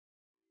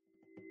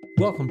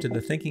Welcome to the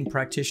Thinking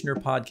Practitioner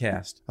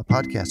Podcast, a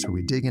podcast where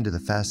we dig into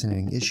the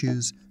fascinating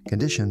issues,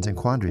 conditions, and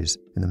quandaries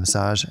in the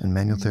massage and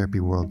manual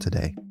therapy world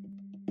today.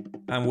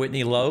 I'm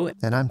Whitney Lowe.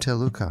 And I'm Tel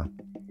Luca.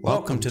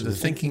 Welcome to the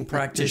Thinking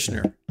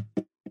Practitioner.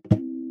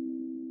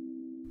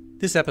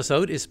 This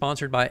episode is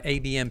sponsored by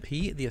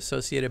ABMP, the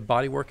Associated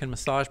Bodywork and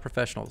Massage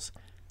Professionals.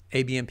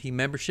 ABMP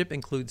membership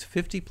includes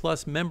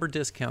 50-plus member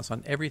discounts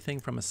on everything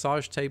from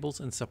massage tables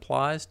and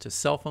supplies to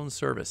cell phone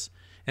service.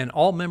 And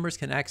all members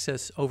can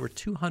access over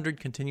 200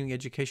 continuing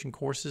education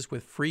courses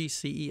with free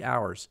CE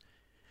hours.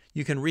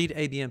 You can read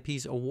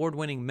ABMP's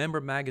award-winning member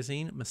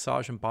magazine,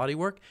 Massage and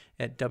Bodywork,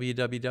 at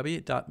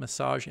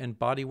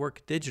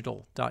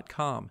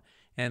www.massageandbodyworkdigital.com.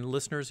 And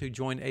listeners who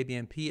join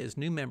ABMP as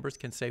new members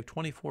can save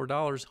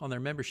 $24 on their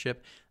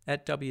membership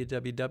at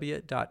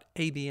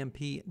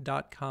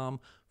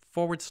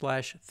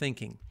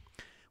www.abmp.com/thinking.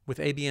 With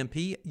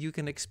ABMP, you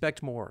can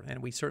expect more,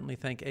 and we certainly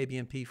thank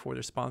ABMP for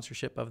their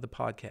sponsorship of the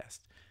podcast.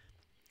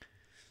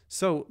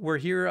 So we're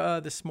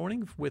here this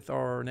morning with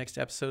our next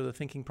episode of The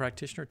Thinking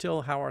Practitioner.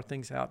 Till, how are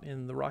things out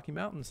in the Rocky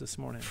Mountains this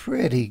morning?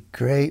 Pretty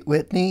great,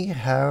 Whitney.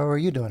 How are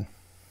you doing?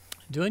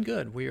 Doing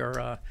good. We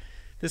are.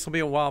 This will be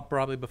a while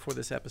probably before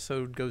this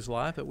episode goes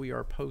live, but we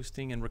are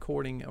posting and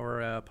recording,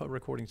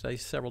 recording today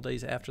several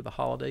days after the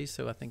holidays.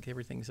 So I think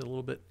everything's a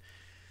little bit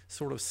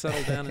sort of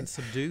settled down and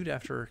subdued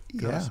after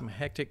some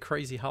hectic,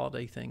 crazy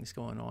holiday things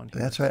going on here.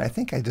 That's right. I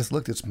think I just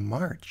looked. It's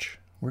March.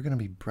 We're going to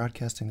be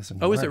broadcasting this in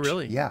March. Oh, is it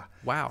really? Yeah.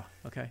 Wow.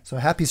 Okay. So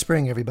happy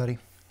spring, everybody.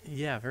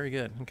 Yeah, very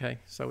good. Okay.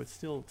 So it's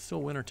still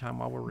wintertime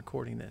while we're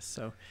recording this.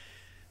 So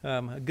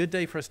a good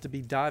day for us to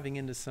be diving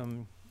into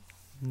some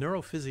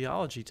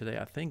neurophysiology today.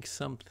 I think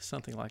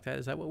something like that.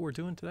 Is that what we're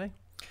doing today?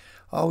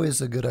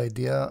 Always a good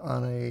idea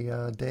on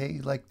a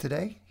day like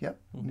today. Yep.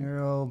 Mm-hmm.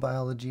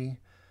 Neurobiology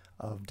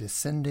of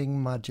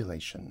descending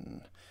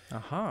modulation.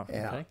 Uh-huh.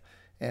 Yeah. Okay.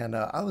 And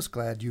I was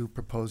glad you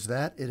proposed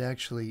that. It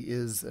actually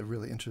is a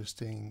really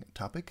interesting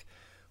topic.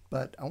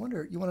 But I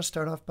wonder, you want to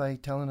start off by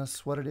telling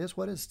us what it is?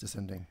 What is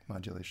descending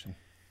modulation?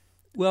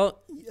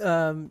 Well,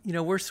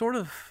 we're sort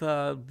of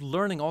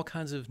learning all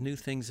kinds of new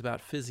things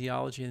about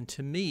physiology. And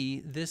to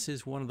me, this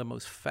is one of the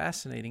most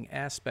fascinating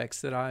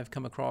aspects that I've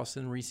come across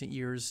in recent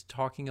years,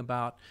 talking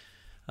about,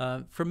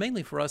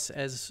 mainly for us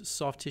as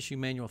soft tissue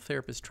manual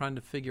therapists, trying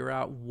to figure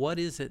out what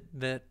is it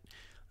that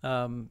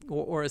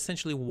or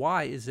essentially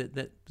why is it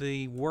that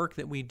the work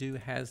that we do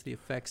has the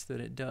effects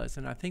that it does.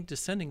 And I think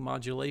descending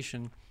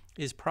modulation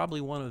is probably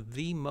one of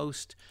the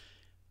most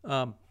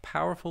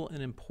powerful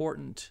and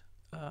important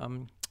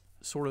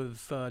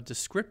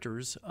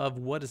descriptors of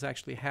what is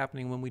actually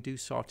happening when we do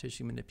soft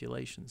tissue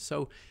manipulation.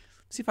 So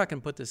let's see if I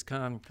can put this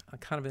kind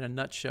of in a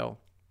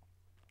nutshell.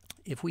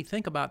 If we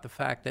think about the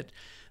fact that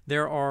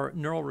there are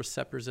neural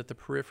receptors at the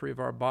periphery of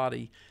our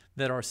body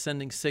that are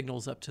sending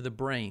signals up to the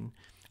brain,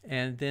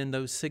 and then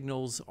those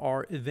signals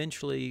are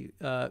eventually,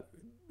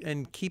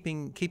 and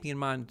keeping in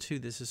mind too,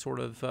 this is sort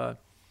of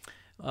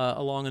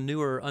along a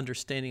newer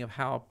understanding of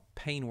how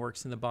pain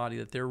works in the body,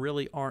 that there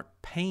really aren't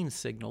pain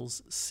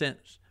signals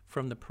sent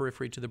from the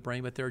periphery to the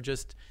brain, but they're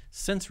just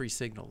sensory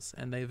signals,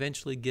 and they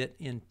eventually get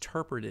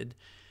interpreted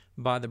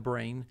by the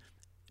brain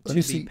to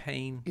be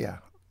pain. Yeah,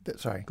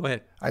 sorry. Go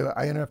ahead.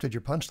 I interrupted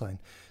your punchline.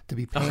 To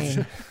be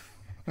pain.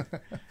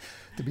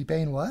 To be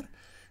pain what?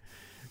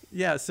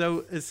 Yeah,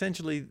 so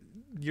essentially,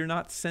 you're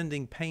not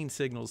sending pain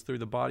signals through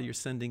the body, you're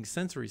sending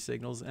sensory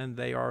signals, and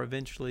they are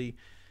eventually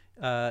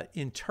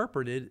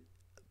interpreted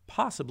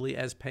possibly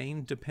as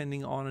pain,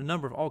 depending on a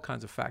number of all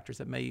kinds of factors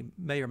that may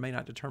or may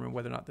not determine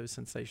whether or not those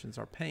sensations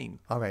are pain.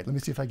 All right, let me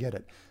see if I get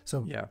it.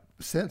 So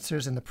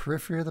sensors in the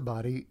periphery of the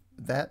body,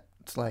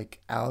 that's like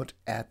out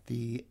at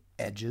the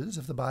edges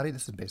of the body.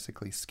 This is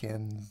basically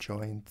skin,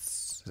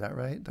 joints. Is that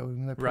right?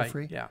 The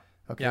periphery? Right, yeah.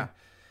 Okay. Yeah.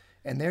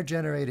 And they're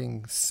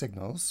generating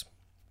signals.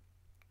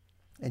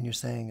 And you're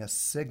saying a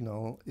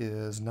signal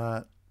is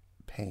not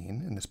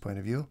pain in this point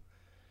of view?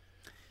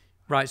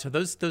 Right. So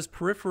those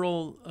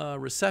peripheral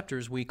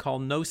receptors we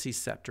call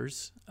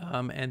nociceptors,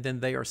 and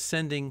then they are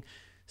sending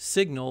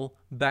signal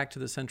back to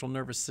the central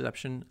nervous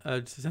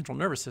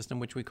system,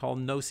 which we call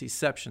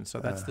nociception. So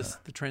that's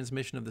the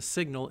transmission of the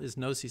signal is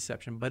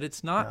nociception, but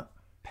it's not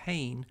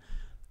pain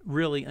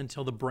really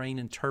until the brain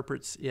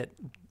interprets it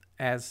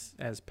as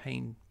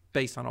pain,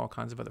 based on all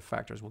kinds of other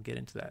factors. We'll get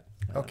into that.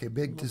 Okay,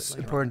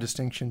 important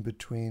distinction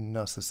between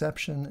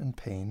nociception and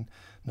pain.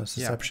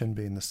 Nociception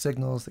being the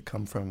signals that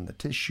come from the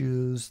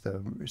tissues,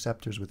 the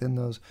receptors within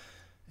those,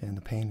 and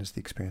the pain is the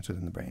experience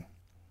within the brain.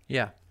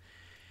 Yeah.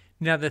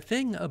 Now, the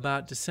thing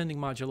about descending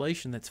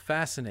modulation that's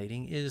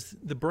fascinating is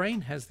the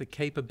brain has the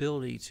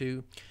capability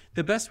to,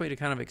 the best way to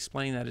kind of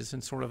explain that is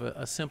in sort of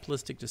a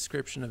simplistic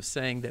description of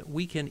saying that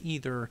we can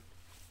either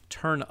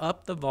turn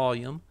up the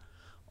volume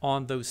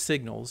on those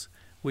signals,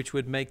 which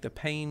would make the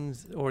pain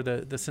or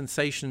the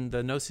sensation,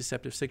 the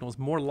nociceptive signals,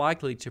 more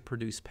likely to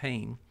produce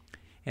pain.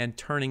 And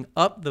turning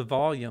up the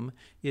volume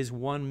is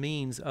one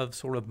means of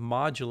sort of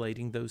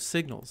modulating those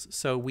signals.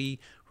 So we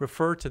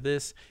refer to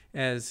this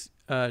as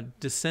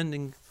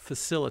descending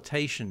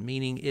facilitation,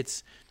 meaning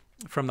it's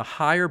from the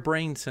higher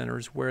brain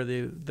centers where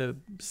the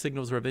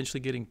signals are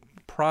eventually getting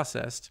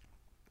processed.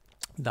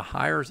 The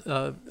higher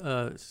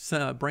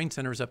brain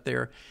centers up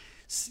there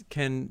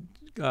can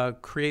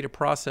create a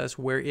process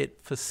where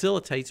it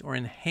facilitates or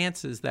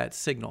enhances that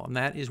signal, and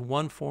that is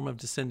one form of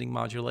descending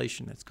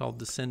modulation. It's called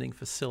descending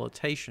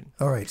facilitation.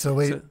 All right, so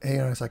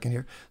hang on a second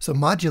here. So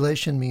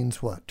modulation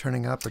means what?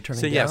 Turning up or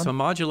turning down? So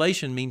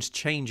modulation means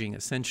changing,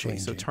 essentially.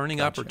 So turning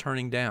up or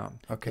turning down.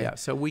 Okay. Yeah,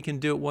 so we can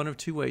do it one of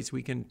two ways.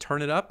 We can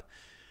turn it up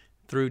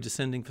through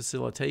descending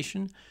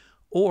facilitation,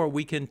 or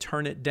we can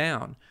turn it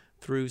down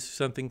through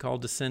something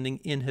called descending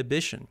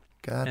inhibition.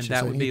 Gotcha. And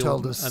that would be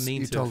a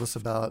means you told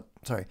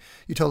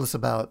us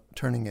about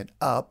turning it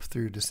up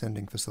through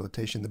descending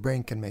facilitation. The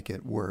brain can make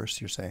it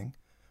worse, you're saying.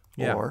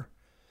 Yeah.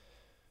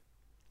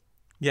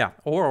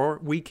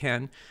 Or we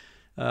can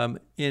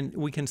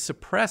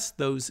suppress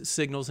those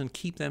signals and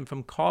keep them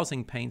from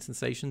causing pain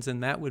sensations,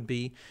 and that would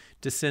be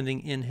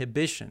descending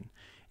inhibition.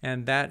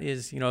 And that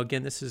is,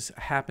 again, this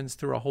happens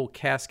through a whole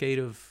cascade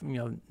of,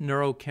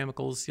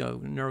 neurochemicals,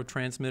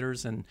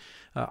 neurotransmitters and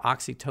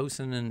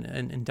oxytocin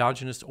and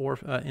endogenous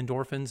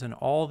endorphins and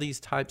all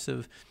these types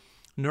of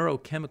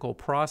neurochemical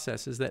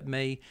processes that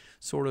may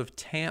sort of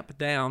tamp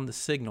down the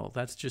signal.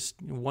 That's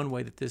just one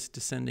way that this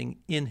descending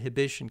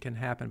inhibition can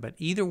happen. But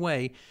either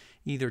way,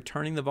 either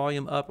turning the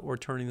volume up or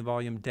turning the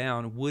volume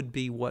down would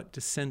be what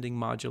descending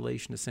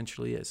modulation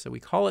essentially is. So we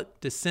call it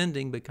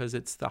descending because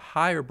it's the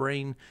higher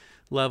brain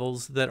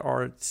levels that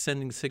are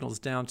sending signals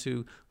down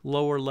to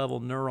lower level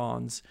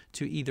neurons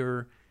to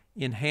either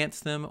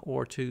enhance them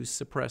or to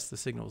suppress the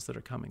signals that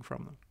are coming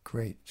from them.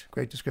 Great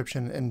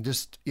description. And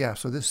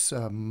so this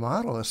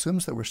model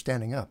assumes that we're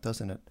standing up,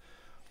 doesn't it?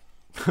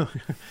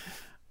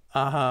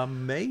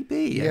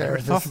 Maybe. I never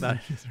thought about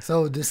it.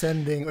 So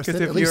descending, or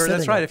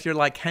that's right. If you're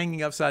like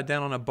hanging upside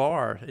down on a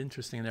bar,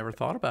 interesting. I never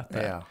thought about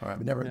that. Yeah. All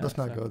right. Let's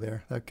not go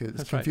there.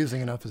 It's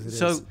confusing enough as it is.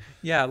 So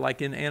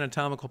like in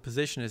anatomical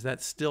position, is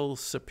that still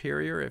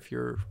superior if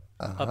you're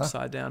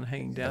upside down,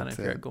 hanging down, if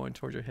you're going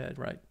towards your head,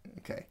 right?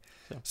 Okay.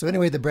 So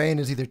anyway, the brain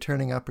is either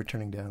turning up or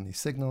turning down these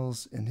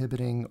signals,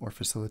 inhibiting or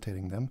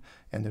facilitating them.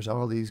 And there's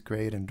all these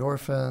great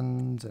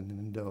endorphins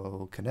and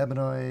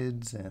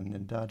endocannabinoids and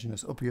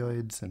endogenous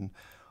opioids and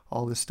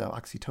all this stuff,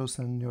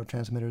 oxytocin,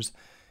 neurotransmitters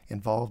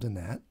involved in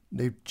that.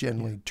 They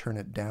generally turn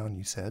it down,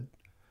 you said.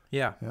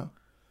 Yeah.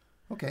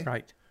 Okay.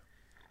 Right.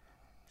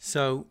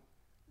 So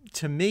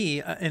to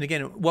me, and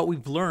again, what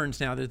we've learned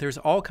now, that there's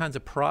all kinds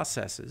of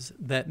processes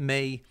that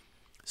may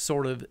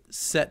sort of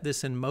set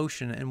this in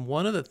motion. And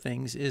one of the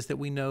things is that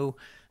we know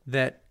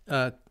that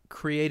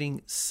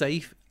creating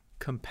safe,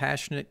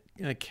 compassionate,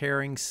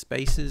 caring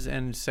spaces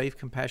and safe,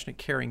 compassionate,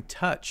 caring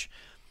touch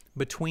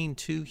between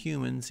two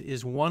humans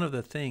is one of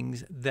the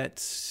things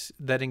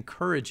that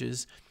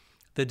encourages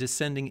the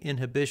descending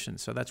inhibition.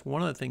 So that's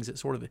one of the things that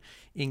sort of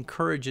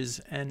encourages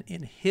an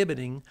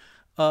inhibiting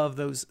of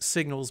those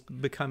signals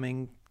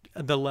becoming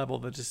the level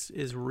that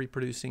is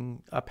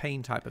reproducing a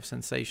pain type of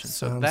sensation.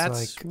 So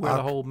that's where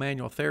the whole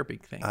manual therapy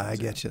thing I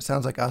get you. It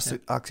sounds like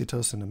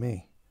oxytocin to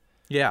me.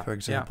 Yeah. For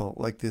example,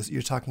 like this,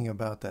 you're talking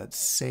about that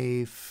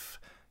safe,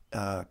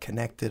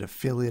 connected,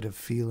 affiliative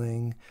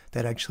feeling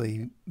that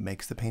actually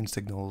makes the pain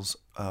signals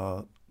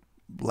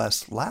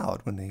less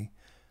loud when they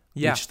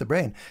reach the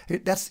brain.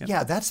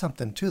 That's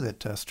something too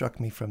that struck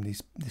me from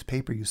this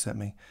paper you sent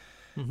me.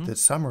 Mm-hmm. That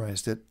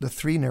summarized it. The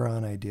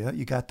 3-neuron idea.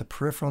 You got the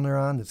peripheral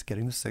neuron that's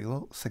getting the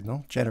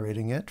signal,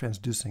 generating it,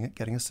 transducing it,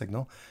 getting a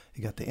signal.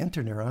 You got the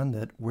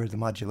interneuron where the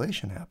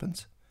modulation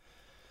happens.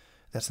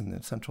 That's in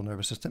the central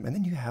nervous system. And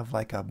then you have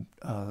like a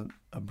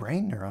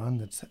brain neuron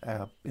that's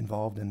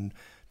involved in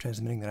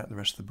transmitting that to the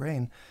rest of the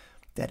brain.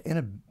 That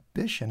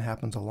inhibition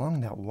happens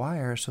along that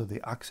wire, so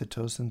the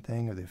oxytocin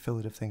thing or the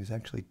affiliative thing is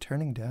actually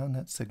turning down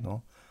that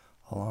signal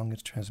along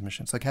its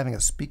transmission. It's like having a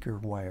speaker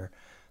wire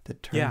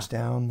that turns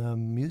down the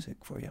music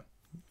for you.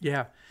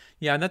 Yeah,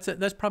 and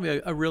that's probably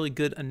a really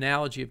good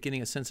analogy of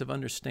getting a sense of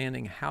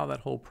understanding how that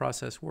whole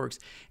process works.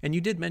 And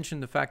you did mention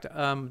the fact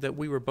that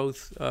we were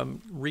both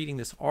reading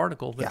this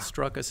article that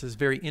struck us as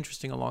very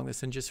interesting along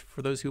this. And just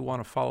for those who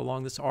want to follow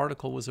along, this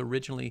article was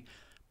originally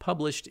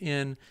published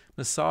in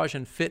Massage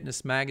and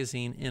Fitness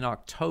magazine in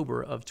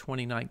October of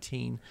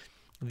 2019.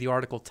 The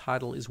article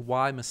title is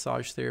 "Why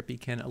Massage Therapy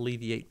Can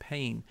Alleviate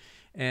Pain,"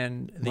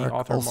 and the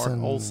author Mark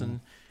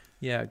Olson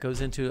goes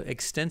into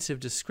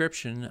extensive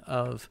description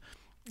of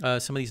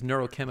some of these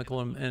neurochemical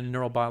and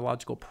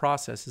neurobiological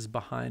processes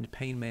behind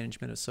pain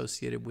management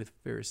associated with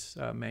various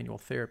manual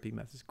therapy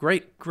methods.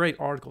 Great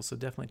article, so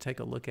definitely take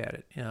a look at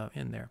it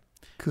in there.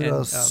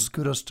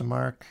 Kudos to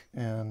Mark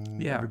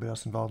and everybody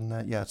else involved in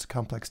that. Yeah, it's a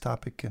complex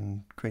topic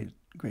and great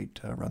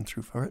run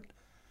through for it.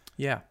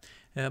 Yeah.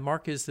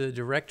 Mark is the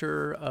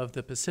director of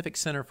the Pacific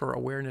Center for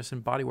Awareness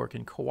and Bodywork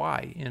in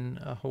Kauai, in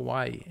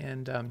Hawaii.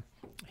 And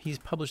he's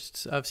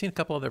published, I've seen a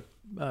couple other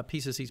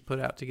pieces he's put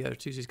out together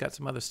too. So he's got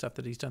some other stuff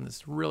that he's done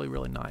that's really,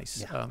 really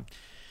nice. Yeah.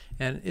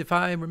 And if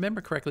I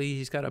remember correctly,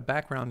 he's got a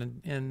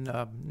background in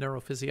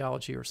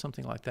neurophysiology or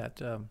something like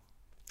that. I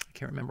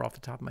can't remember off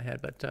the top of my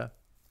head, but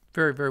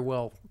very, very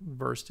well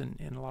versed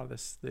in a lot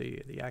of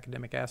the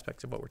academic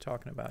aspects of what we're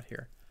talking about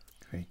here.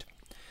 Great.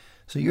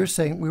 So you're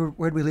saying,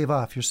 where'd we leave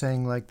off? You're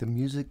saying like the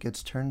music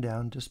gets turned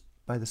down just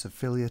by this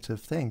affiliative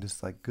thing,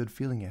 just like good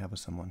feeling you have with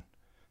someone.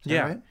 Is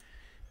that right?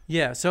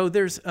 Yeah. So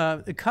there's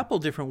a couple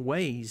different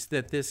ways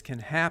that this can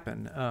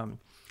happen.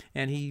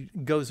 And he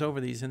goes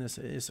over these in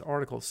this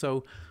article.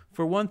 So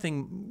for one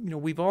thing,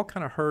 we've all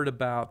kind of heard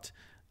about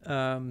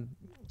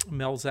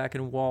Melzack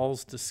and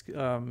Wall's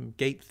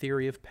gate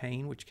theory of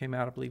pain, which came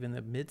out, I believe, in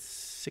the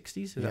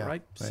mid-'60s. Is that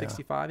right?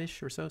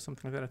 65-ish or so,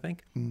 something like that, I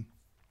think. Mm.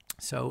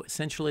 So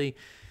essentially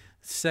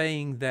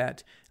saying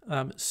that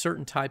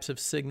certain types of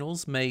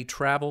signals may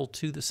travel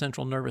to the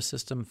central nervous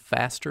system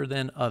faster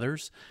than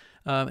others.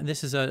 And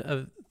this is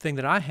a thing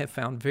that I have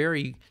found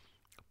very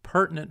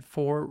pertinent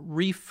for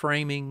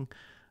reframing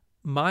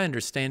my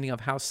understanding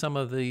of how some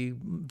of the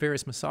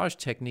various massage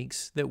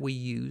techniques that we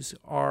use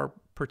are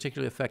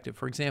particularly effective.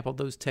 For example,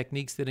 those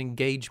techniques that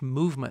engage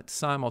movement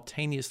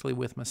simultaneously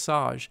with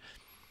massage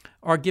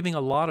are giving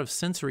a lot of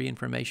sensory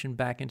information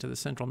back into the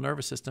central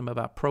nervous system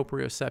about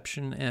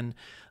proprioception and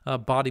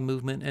body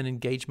movement and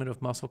engagement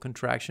of muscle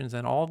contractions,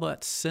 and all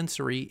that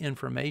sensory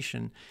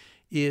information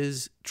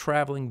is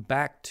traveling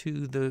back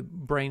to the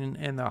brain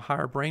and the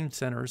higher brain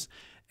centers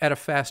at a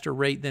faster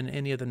rate than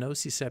any of the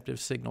nociceptive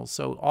signals.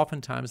 So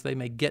oftentimes they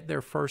may get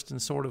there first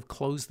and sort of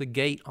close the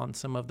gate on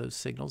some of those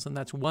signals, and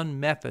that's one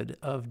method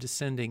of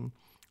descending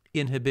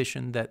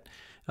inhibition that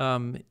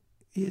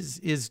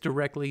is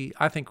directly,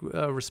 I think,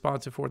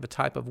 responsive for the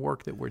type of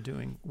work that we're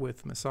doing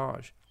with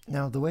massage.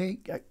 Now, the way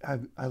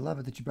I love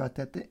it that you brought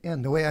that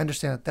in. The way I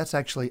understand it, that's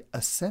actually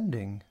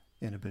ascending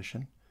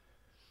inhibition.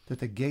 That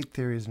the gate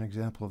theory is an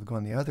example of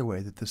going the other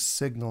way, that the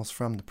signals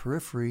from the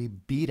periphery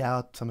beat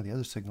out some of the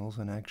other signals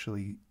and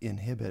actually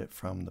inhibit it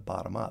from the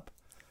bottom up.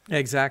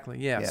 Exactly,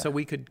 yeah. So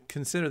we could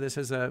consider this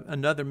as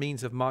another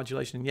means of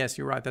modulation. And yes,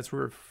 you're right, that's what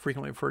we're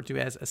frequently referred to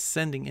as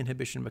ascending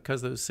inhibition,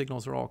 because those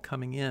signals are all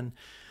coming in.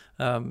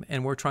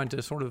 And we're trying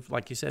to sort of,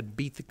 like you said,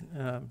 beat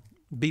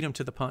them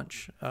to the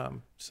punch,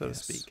 so to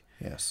speak.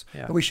 Yes.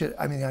 Yeah. But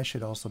I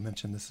should also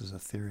mention this is a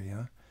theory,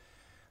 huh?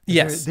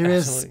 Yes, there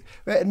is,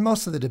 and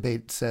most of the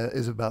debate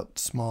is about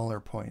smaller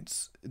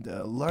points.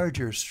 The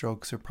larger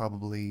strokes there's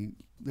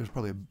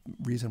probably a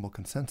reasonable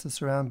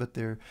consensus around, but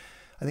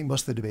I think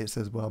most of the debate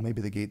says, well,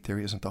 maybe the gate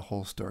theory isn't the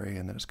whole story,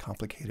 and that it's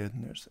complicated,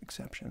 and there's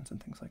exceptions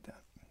and things like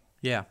that.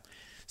 Yeah.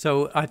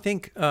 So I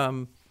think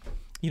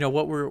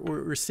what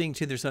we're seeing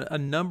too, there's a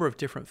number of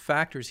different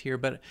factors here,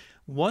 but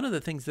one of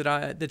the things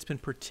that's been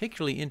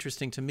particularly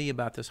interesting to me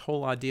about this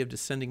whole idea of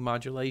descending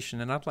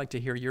modulation, and I'd like to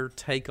hear your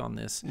take on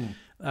this,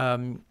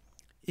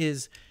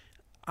 is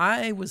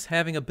I was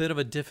having a bit of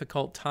a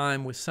difficult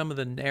time with some of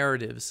the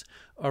narratives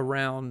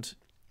around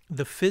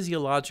the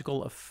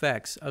physiological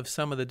effects of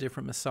some of the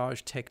different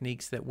massage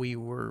techniques that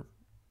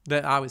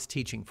I was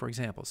teaching, for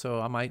example.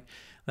 So I might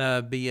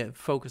be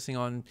focusing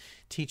on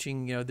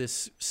teaching,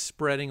 this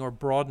spreading or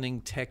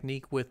broadening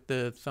technique with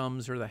the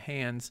thumbs or the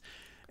hands.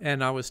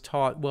 And I was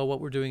taught, well, what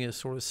we're doing is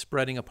sort of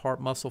spreading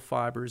apart muscle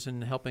fibers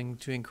and helping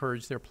to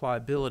encourage their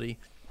pliability.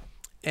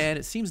 And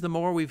it seems the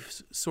more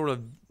we've sort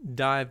of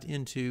dived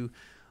into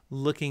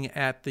looking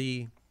at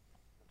the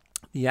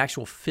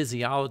actual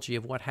physiology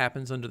of what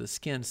happens under the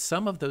skin,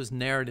 some of those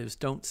narratives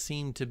don't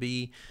seem to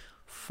be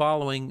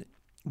following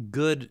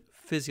good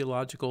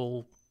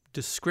physiological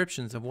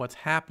descriptions of what's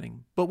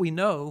happening, but we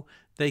know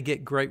they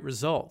get great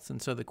results.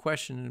 And so the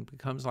question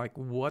becomes like,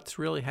 what's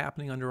really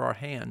happening under our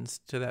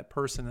hands to that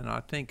person? And I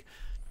think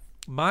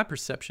my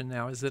perception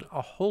now is that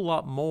a whole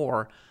lot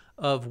more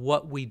of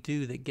what we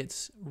do that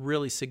gets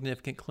really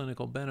significant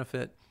clinical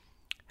benefit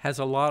has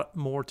a lot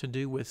more to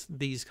do with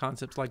these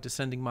concepts like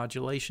descending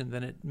modulation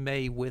than it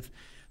may with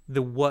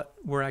what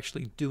we're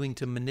actually doing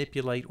to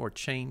manipulate or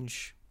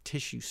change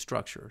tissue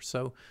structure.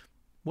 So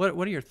what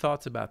are your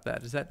thoughts about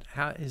that?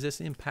 How has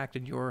this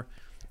impacted your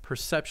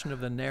perception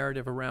of the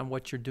narrative around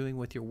what you're doing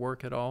with your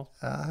work at all?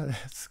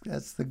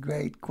 That's the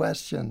great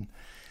question.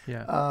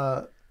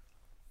 Yeah.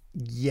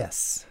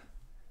 Yes,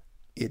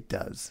 it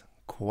does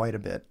quite a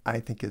bit. I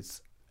think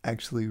it's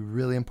actually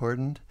really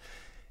important,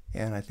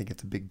 and I think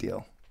it's a big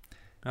deal.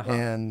 Uh-huh.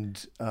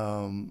 And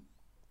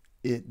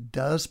it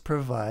does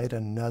provide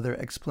another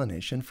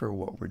explanation for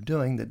what we're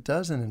doing that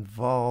doesn't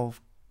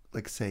involve,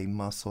 like, say,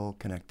 muscle,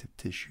 connective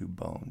tissue,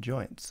 bone,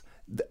 joints,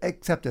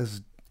 except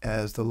as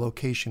the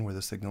location where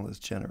the signal is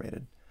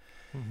generated.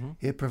 Mm-hmm.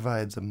 It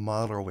provides a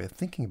model or way of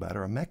thinking about it,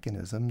 or a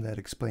mechanism that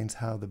explains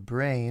how the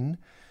brain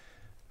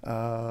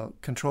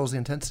controls the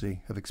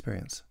intensity of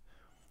experience.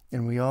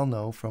 And we all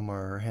know from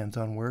our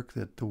hands-on work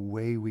that the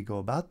way we go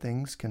about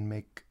things can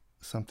make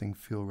something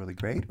feel really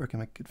great or can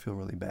make it feel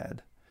really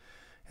bad.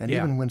 And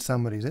even when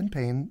somebody's in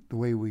pain, the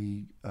way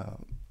we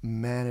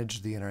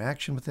manage the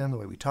interaction with them, the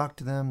way we talk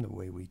to them, the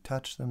way we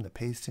touch them, the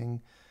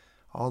pacing,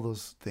 all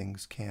those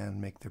things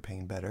can make their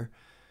pain better.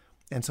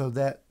 And so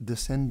that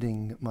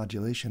descending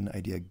modulation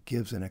idea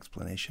gives an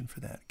explanation for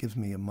that. It gives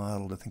me a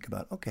model to think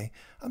about, okay,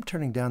 I'm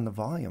turning down the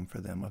volume for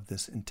them of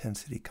this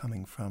intensity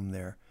coming from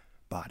their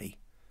body.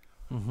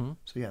 Mm-hmm.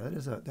 So yeah,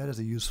 that is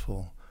a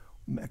useful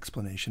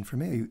explanation for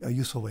me, a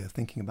useful way of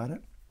thinking about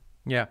it.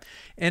 Yeah,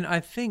 and I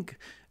think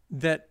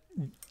that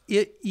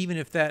even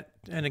if that,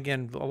 and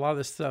again, a lot of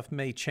this stuff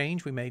may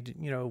change. We may,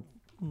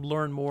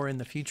 learn more in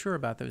the future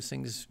about those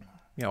things.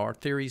 Our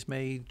theories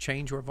may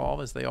change or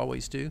evolve as they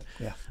always do.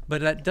 Yeah.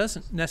 But that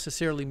doesn't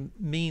necessarily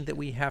mean that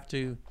we have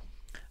to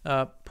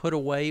put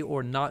away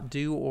or not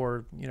do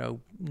or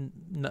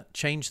not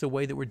change the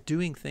way that we're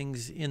doing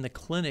things in the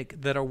clinic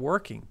that are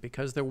working,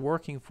 because they're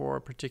working for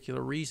a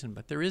particular reason.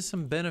 But there is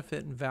some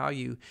benefit and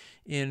value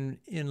in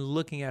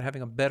looking at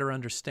having a better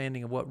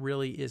understanding of what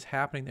really is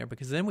happening there,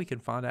 because then we can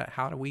find out,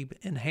 how do we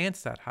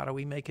enhance that? How do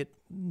we make it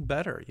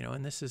better?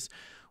 And this is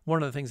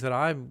one of the things that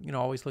I'm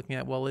always looking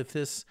at. Well, if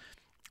this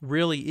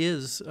really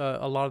is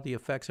a lot of the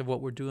effects of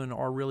what we're doing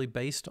are really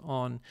based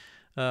on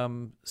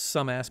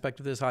some aspect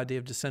of this idea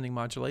of descending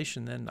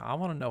modulation, then I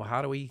want to know,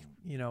 how do we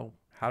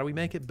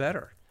make it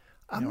better?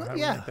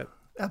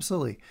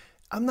 Absolutely.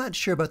 I'm not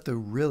sure about the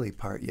really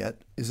part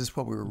yet. Is this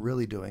what we were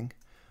really doing?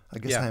 I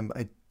guess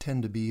I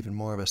tend to be even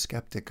more of a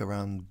skeptic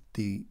around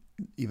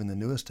even the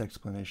newest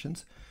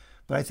explanations.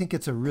 But I think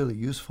it's a really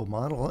useful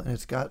model, and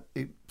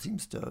it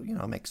seems to,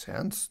 make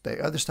sense.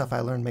 The other stuff I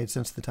learned made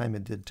sense at the time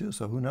it did too,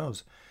 so who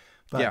knows?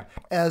 But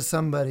as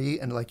somebody,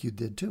 and like you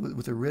did too,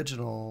 with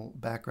original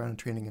background and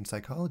training in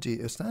psychology,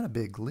 it's not a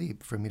big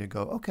leap for me to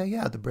go, okay,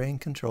 yeah, the brain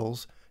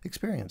controls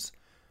experience.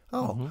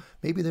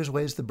 Maybe there's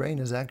ways the brain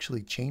is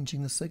actually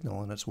changing the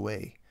signal in its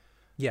way.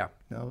 Yeah.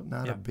 No,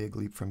 not a big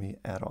leap for me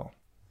at all.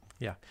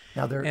 Yeah.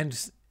 Now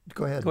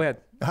Go ahead. Go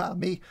ahead.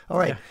 Me? All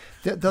right.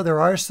 Yeah. Though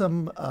there are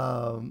some,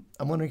 I'm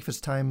wondering if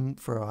it's time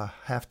for a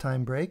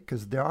halftime break,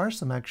 because there are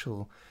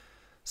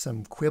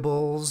some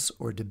quibbles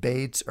or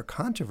debates or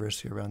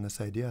controversy around this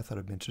idea I thought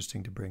it'd be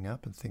interesting to bring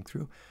up and think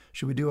through.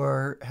 Should we do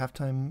our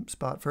halftime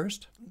spot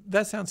first?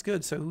 That sounds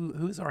good. So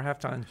who is our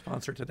halftime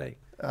sponsor today?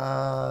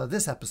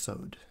 This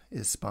episode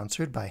is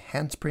sponsored by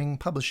Handspring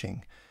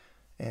Publishing.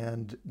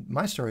 And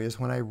my story is,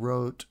 when I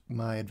wrote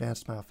my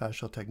Advanced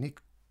Myofascial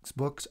Techniques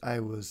books,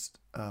 I was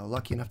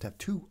lucky enough to have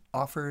two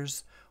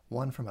offers,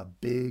 one from a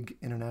big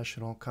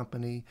international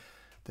company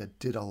that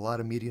did a lot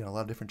of media and a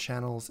lot of different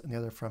channels, and the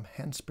other from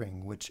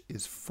Handspring, which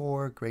is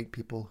 4 great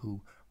people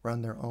who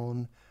run their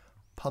own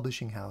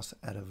publishing house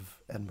out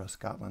of Edinburgh,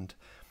 Scotland.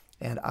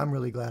 And I'm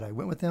really glad I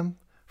went with them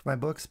for my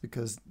books,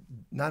 because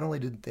not only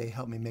did they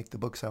help me make the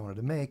books I wanted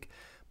to make,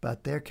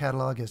 but their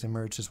catalog has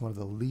emerged as one of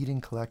the leading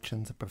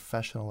collections of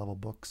professional level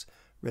books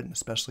written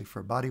especially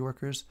for body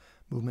workers,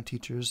 movement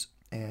teachers,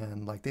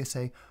 and, like they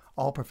say,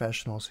 all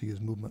professionals who use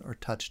movement or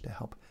touch to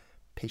help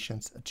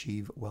patients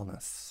achieve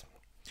wellness.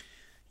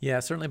 Yeah,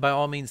 certainly by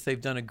all means,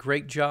 they've done a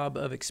great job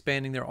of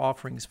expanding their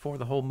offerings for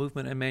the whole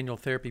movement and manual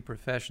therapy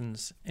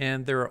professions.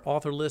 And their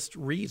author list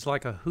reads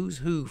like a who's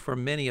who for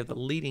many of the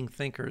leading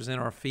thinkers in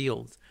our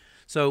field.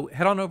 So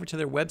head on over to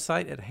their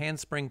website at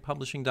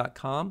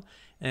handspringpublishing.com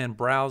and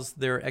browse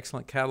their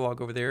excellent catalog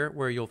over there,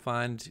 where you'll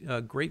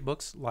find great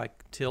books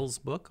like Till's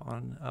book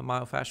on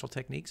myofascial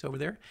techniques over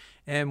there.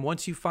 And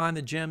once you find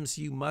the gems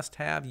you must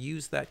have,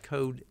 use that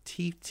code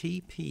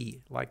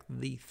TTP, like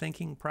the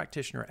thinking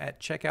practitioner, at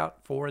checkout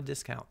for a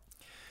discount.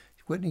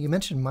 Whitney, you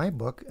mentioned my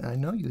book, and I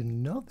know you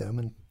know them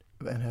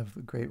and have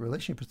a great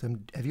relationship with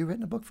them. Have you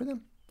written a book for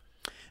them?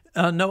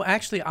 No,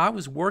 actually, I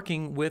was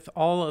working with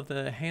all of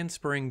the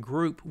Handspring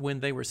group when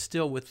they were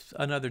still with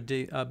another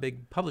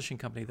big publishing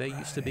company. They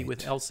used to be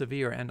with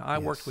Elsevier, and I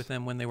worked with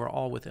them when they were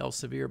all with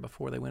Elsevier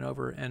before they went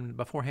over and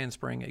before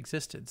Handspring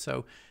existed.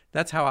 So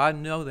that's how I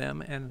know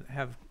them and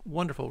have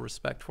wonderful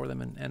respect for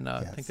them, and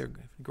I think they're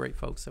great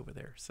folks over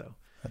there. So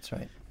that's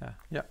right.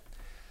 Yeah.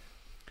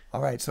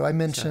 All right, so I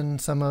mentioned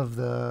some of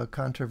the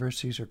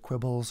controversies or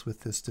quibbles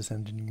with this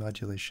descending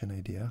modulation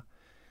idea.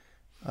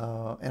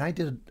 And I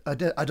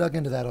dug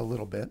into that a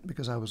little bit,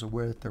 because I was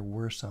aware that there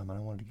were some, and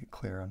I wanted to get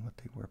clear on what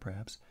they were,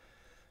 perhaps.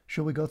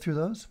 Should we go through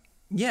those?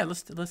 Yeah,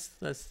 let's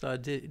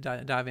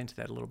dive into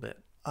that a little bit.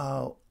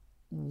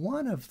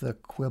 One of the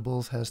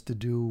quibbles has to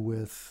do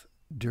with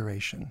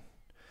duration.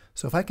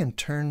 So if I can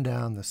turn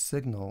down the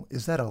signal,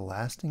 is that a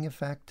lasting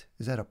effect?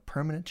 Is that a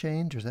permanent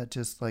change, or is that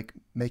just like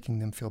making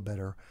them feel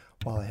better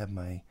while I have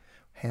my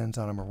hands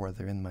on them or where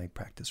they're in my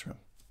practice room?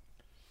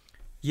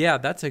 Yeah,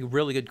 that's a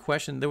really good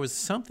question. There was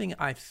something,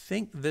 I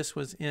think this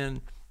was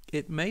in,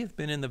 it may have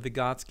been in the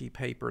Vygotsky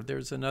paper.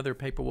 There's another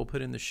paper we'll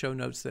put in the show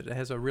notes that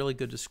has a really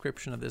good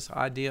description of this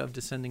idea of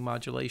descending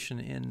modulation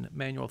in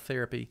manual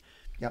therapy.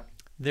 Yep.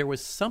 There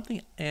was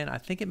something, and I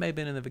think it may have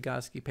been in the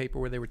Vygotsky paper,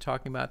 where they were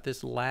talking about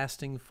this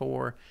lasting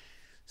for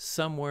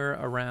somewhere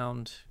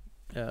around,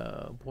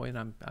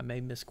 and I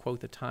may misquote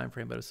the time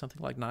frame, but it was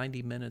something like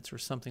 90 minutes or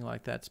something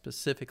like that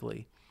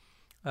specifically.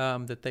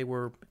 That they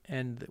were,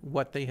 and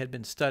what they had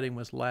been studying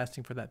was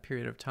lasting for that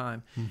period of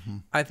time. Mm-hmm.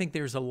 I think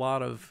there's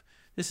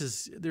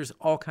there's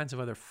all kinds of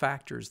other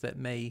factors that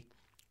may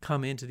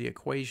come into the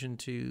equation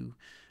to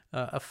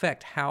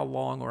affect how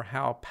long or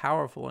how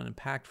powerful and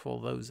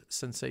impactful those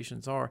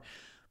sensations are.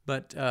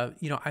 But,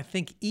 I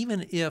think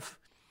even if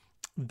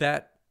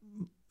that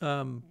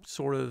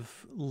sort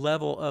of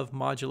level of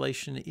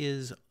modulation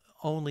is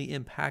only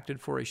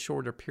impacted for a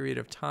shorter period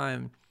of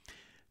time.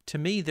 To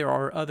me, there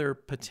are other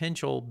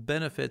potential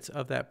benefits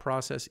of that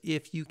process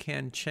if you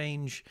can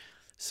change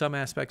some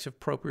aspects of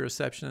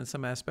proprioception and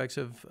some aspects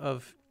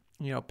of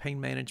pain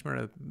management,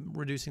 or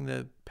reducing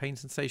the pain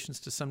sensations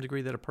to some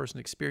degree that a person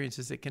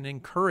experiences. It can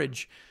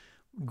encourage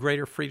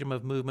greater freedom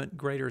of movement,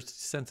 greater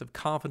sense of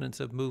confidence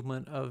of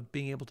movement, of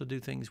being able to do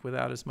things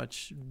without as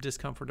much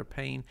discomfort or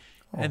pain.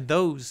 And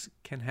those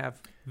can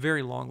have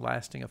very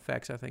long-lasting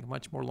effects, I think,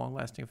 much more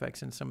long-lasting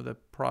effects in some of the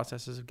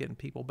processes of getting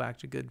people back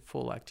to good,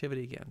 full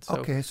activity again. So,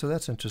 okay, so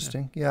that's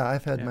interesting. Yeah,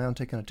 I've had my own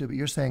take on it too, but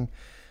you're saying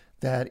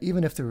that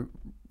even if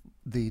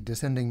the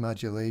descending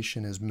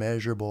modulation is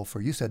measurable for,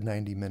 you said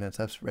 90 minutes.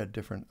 I've read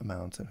different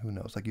amounts, and who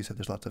knows? Like you said,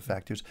 there's lots of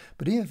factors.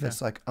 But even if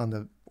it's like on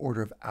the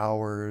order of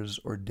hours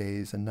or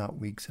days and not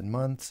weeks and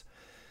months,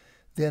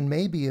 then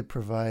maybe it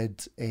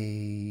provides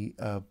a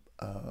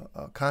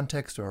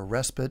context or a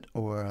respite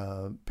or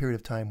a period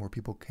of time where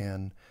people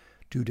can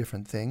do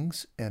different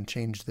things and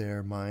change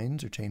their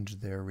minds or change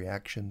their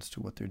reactions to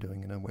what they're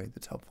doing in a way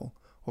that's helpful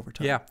over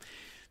time. Yeah.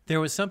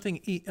 There was something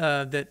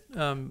that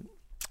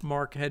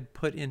Mark had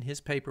put in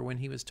his paper when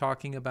he was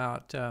talking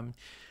about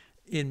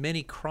in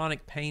many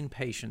chronic pain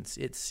patients,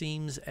 it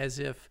seems as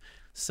if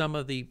some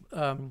of the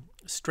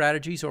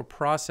strategies or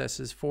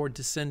processes for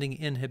descending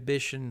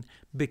inhibition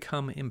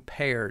become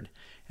impaired.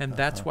 And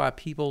that's why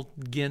people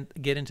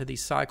get into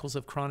these cycles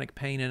of chronic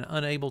pain and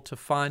unable to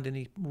find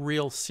any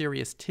real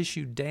serious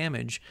tissue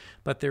damage,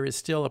 but there is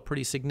still a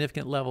pretty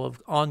significant level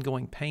of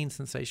ongoing pain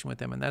sensation with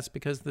them. And that's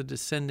because the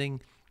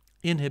descending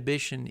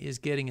inhibition is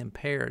getting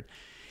impaired.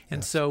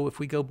 And so if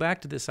we go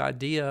back to this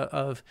idea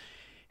of,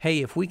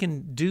 hey, if we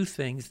can do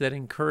things that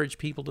encourage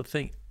people to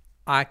think,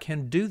 I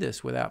can do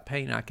this without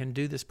pain, I can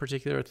do this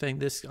particular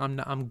thing,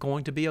 I'm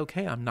going to be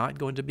okay, I'm not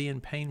going to be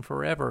in pain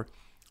forever.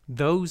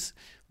 Those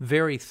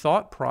very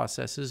thought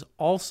processes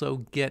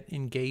also get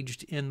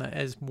engaged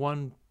as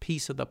one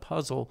piece of the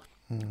puzzle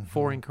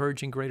for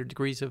encouraging greater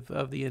degrees of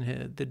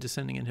the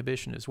descending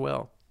inhibition as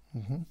well.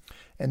 Mm-hmm.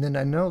 And then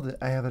I know that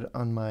I have it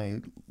on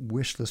my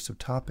wish list of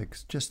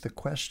topics, just the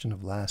question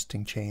of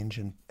lasting change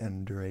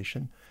and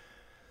duration.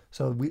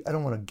 So I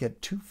don't want to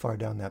get too far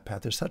down that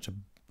path. There's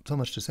so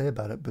much to say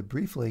about it, but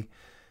briefly,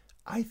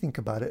 I think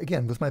about it,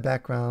 again, with my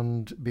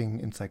background being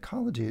in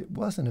psychology, it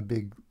wasn't a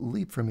big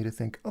leap for me to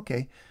think,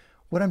 okay,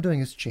 what I'm doing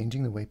is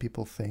changing the way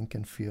people think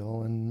and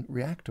feel and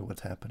react to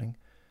what's happening.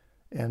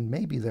 And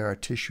maybe there are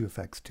tissue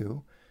effects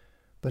too.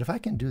 But if I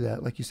can do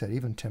that, like you said,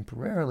 even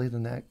temporarily,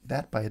 then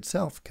that by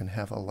itself can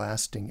have a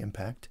lasting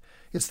impact.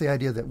 It's the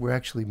idea that we're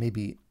actually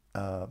maybe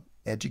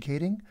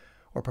educating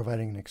or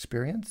providing an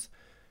experience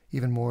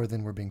even more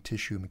than we're being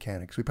tissue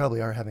mechanics. We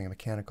probably are having a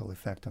mechanical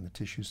effect on the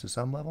tissues to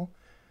some level,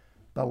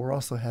 but we're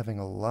also having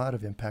a lot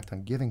of impact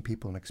on giving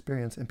people an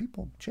experience, and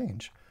people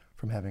change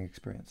from having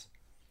experience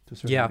to a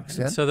certain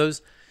extent. So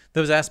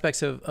those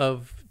aspects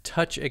of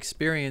touch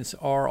experience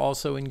are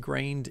also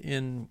ingrained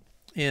in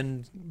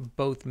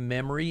both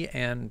memory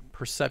and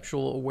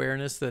perceptual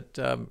awareness that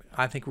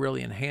I think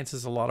really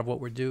enhances a lot of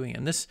what we're doing.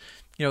 And this,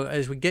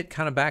 as we get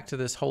kind of back to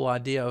this whole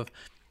idea of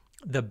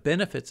the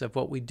benefits of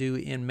what we do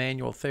in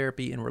manual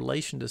therapy in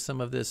relation to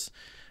some of this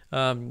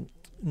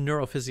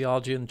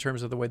neurophysiology in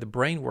terms of the way the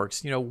brain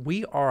works,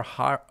 we are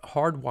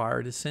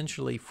hardwired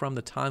essentially from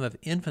the time of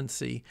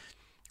infancy.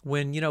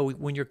 When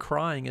you're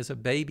crying as a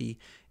baby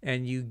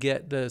and you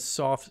get the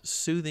soft,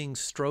 soothing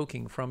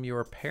stroking from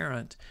your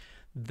parent,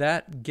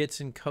 that gets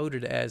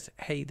encoded as,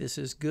 hey, this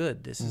is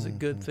good. This is a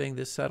good thing.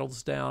 This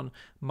settles down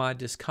my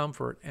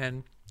discomfort.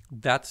 And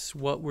that's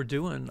what we're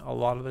doing a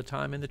lot of the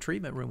time in the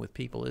treatment room with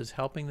people, is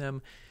helping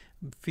them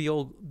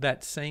feel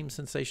that same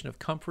sensation of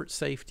comfort,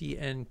 safety,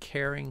 and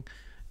caring,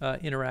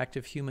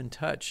 interactive human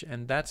touch.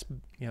 And that's,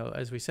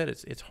 as we said,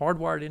 it's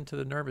hardwired into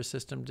the nervous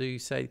system to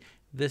say,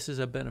 this is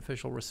a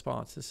beneficial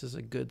response. This is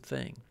a good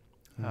thing.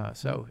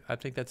 So I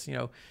think that's,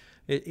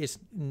 it's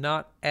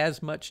not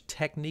as much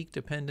technique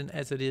dependent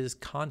as it is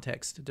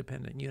context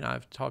dependent. You and I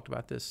have talked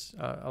about this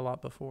a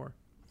lot before.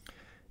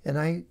 And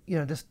I,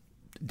 just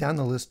down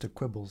the list of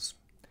quibbles,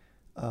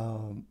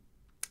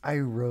 I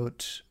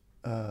wrote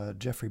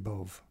Jeffrey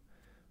Bove,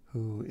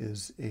 who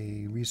is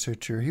a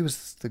researcher. He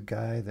was the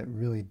guy that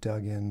really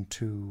dug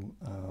into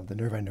the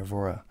nervi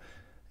nervora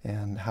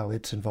and how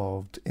it's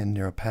involved in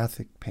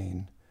neuropathic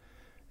pain.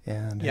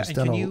 And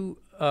can you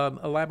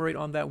elaborate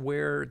on that,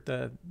 where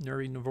the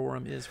nervi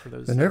nervorum is for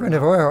those? The nervi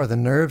nervora are the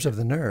nerves of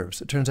the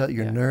nerves. It turns out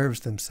your nerves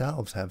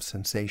themselves have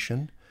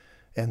sensation,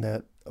 and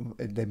that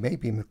they may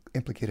be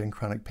implicated in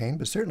chronic pain,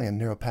 but certainly in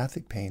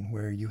neuropathic pain,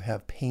 where you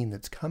have pain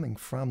that's coming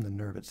from the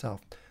nerve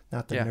itself,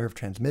 not the nerve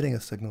transmitting a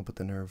signal, but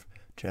the nerve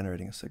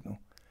generating a signal.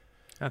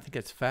 I think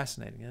it's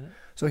fascinating, isn't it?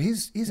 So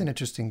he's an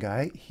interesting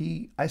guy.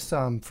 I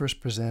saw him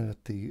first present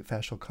at the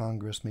Fascial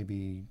Congress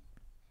maybe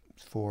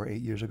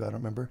 4-8 years ago, I don't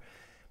remember.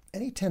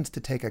 And he tends to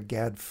take a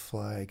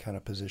gadfly kind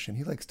of position.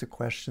 He likes to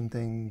question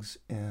things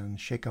and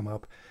shake them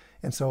up.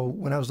 And so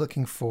when I was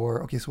looking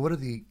for, okay, so what are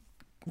the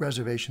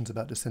reservations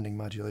about descending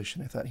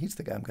modulation, I thought, he's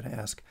the guy I'm going to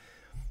ask.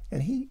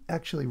 And he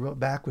actually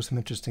wrote back with some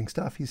interesting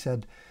stuff. He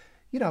said,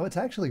 It's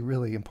actually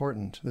really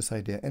important, this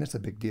idea, and it's a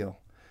big deal.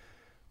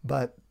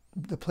 But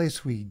the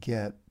place we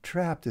get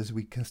trapped is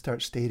we can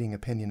start stating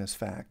opinion as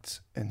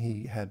facts. And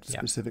he had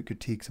specific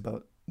critiques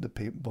about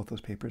both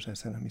those papers I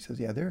sent him. He says,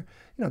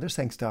 they're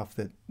saying stuff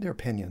that they're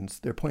opinions,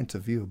 they're points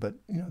of view, but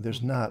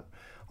there's not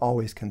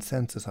always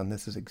consensus on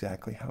this is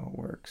exactly how it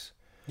works.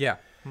 Yeah.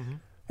 Mm-hmm.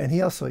 And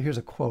he also, here's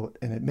a quote,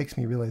 and it makes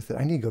me realize that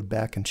I need to go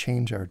back and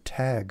change our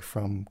tag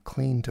from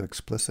clean to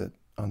explicit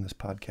on this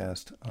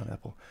podcast on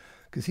Apple.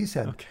 Because he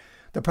said,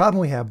 the problem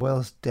we have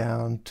boils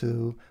down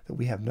to that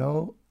we have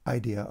no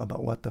idea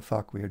about what the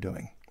fuck we are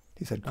doing.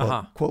 He said,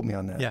 quote me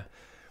on that. Yeah.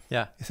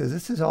 Yeah. He says,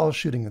 this is all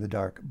shooting in the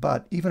dark,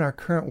 but even our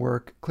current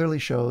work clearly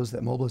shows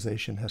that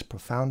mobilization has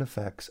profound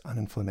effects on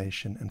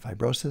inflammation and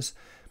fibrosis,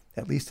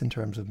 at least in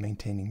terms of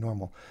maintaining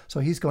normal. So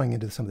he's going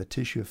into some of the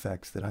tissue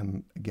effects that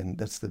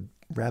that's the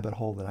rabbit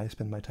hole that I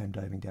spend my time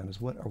diving down,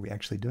 is what are we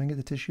actually doing to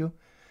the tissue? And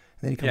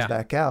then he comes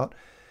back out.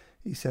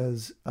 He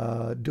says,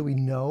 do we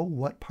know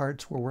what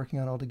parts we're working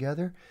on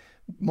altogether?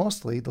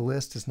 Mostly the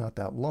list is not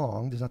that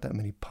long. There's not that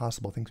many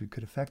possible things we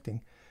could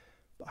affecting.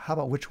 How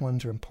about which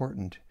ones are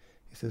important?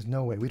 He says,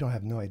 no way, we don't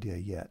have no idea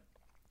yet.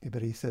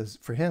 But he says,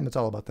 for him, it's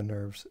all about the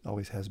nerves,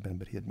 always has been,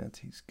 but he admits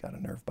he's got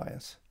a nerve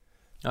bias.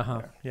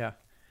 Yeah.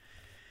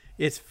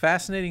 It's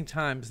fascinating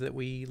times that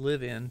we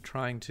live in,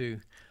 trying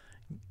to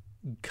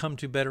come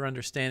to better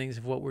understandings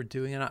of what we're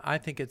doing. And I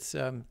think it's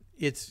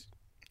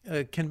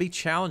can be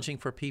challenging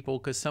for people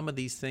because some of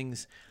these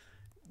things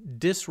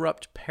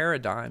disrupt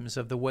paradigms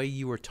of the way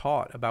you were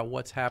taught about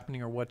what's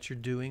happening or what you're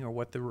doing or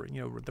what the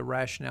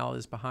rationale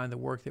is behind the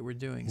work that we're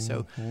doing.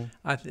 So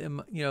I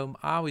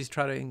always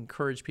try to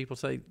encourage people to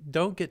say,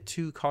 don't get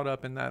too caught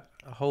up in that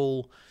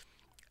whole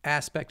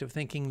aspect of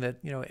thinking that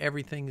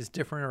everything is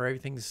different or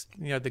everything's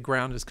the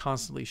ground is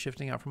constantly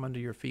shifting out from under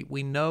your feet.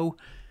 We know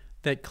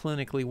that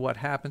clinically what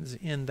happens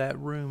in that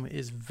room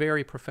is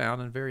very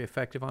profound and very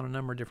effective on a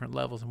number of different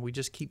levels, and we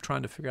just keep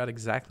trying to figure out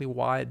exactly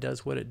why it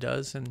does what it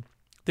does. And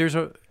there's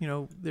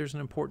an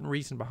important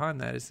reason behind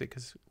that, is that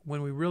because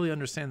when we really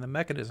understand the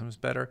mechanisms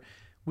better,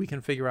 we can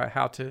figure out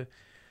how to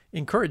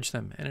encourage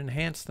them and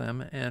enhance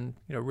them and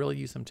really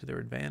use them to their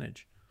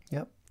advantage.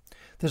 Yep.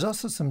 There's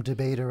also some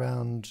debate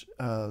around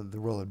the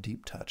role of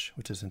deep touch,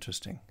 which is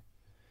interesting.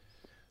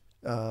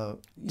 Tell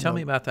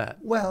me about that.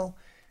 Well,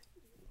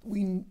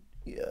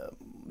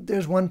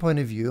 there's one point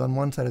of view on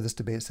one side of this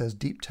debate says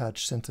deep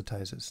touch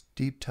sensitizes.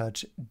 Deep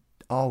touch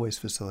always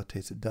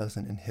facilitates. It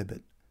doesn't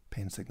inhibit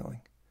pain signaling.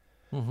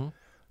 Mm-hmm.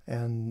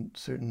 And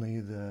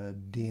certainly the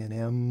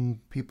DNM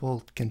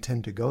people can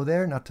tend to go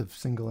there, not to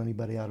single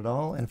anybody out at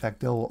all. In fact,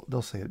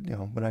 they'll say it.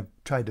 When I've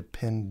tried to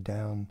pin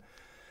down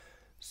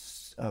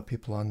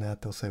people on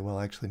that, they'll say, well,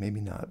 actually,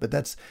 maybe not.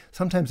 But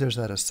sometimes there's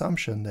that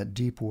assumption that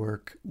deep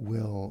work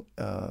will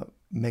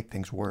make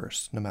things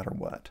worse, no matter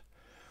what.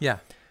 Yeah.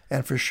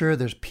 And for sure,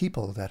 there's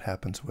people that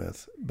happens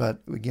with.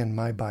 But again,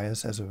 my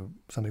bias as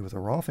somebody with a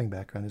Rolfing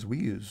background is we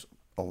use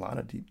a lot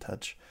of deep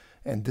touch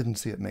and didn't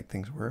see it make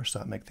things worse,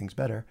 saw it make things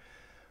better.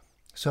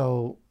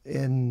 So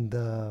in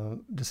the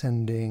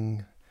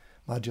descending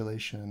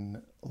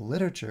modulation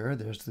literature,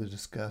 there's the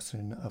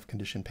discussion of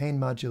conditioned pain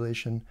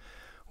modulation,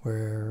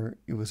 where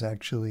it was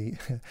actually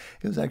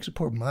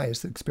poor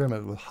mice that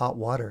experimented with hot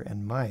water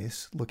and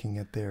mice looking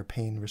at their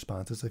pain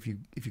responses. If you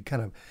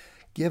kind of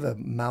give a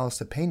mouse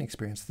a pain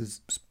experience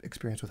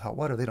with hot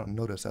water, they don't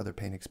notice other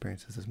pain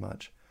experiences as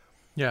much.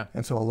 Yeah.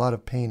 And so a lot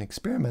of pain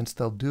experiments,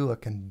 they'll do a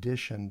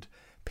conditioned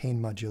pain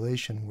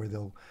modulation where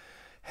they'll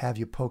have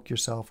you poke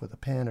yourself with a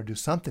pen or do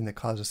something that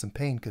causes some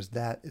pain, because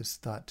that is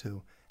thought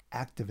to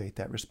activate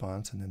that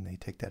response, and then they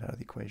take that out of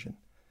the equation.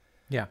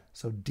 Yeah.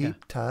 So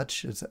deep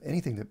touch is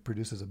anything that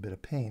produces a bit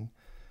of pain,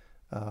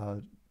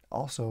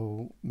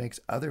 also makes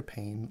other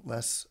pain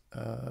less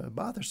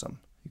bothersome,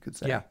 you could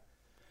say. Yeah.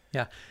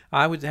 Yeah.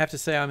 I would have to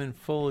say I'm in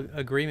full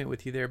agreement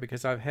with you there,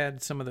 because I've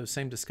had some of those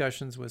same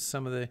discussions with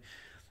some of the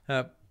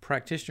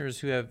practitioners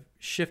who have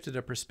shifted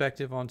a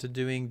perspective onto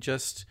doing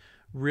just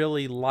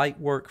really light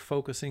work,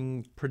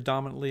 focusing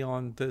predominantly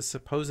on the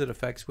supposed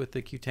effects with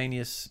the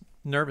cutaneous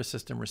nervous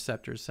system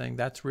receptors, saying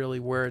that's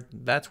where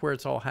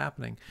it's all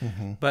happening.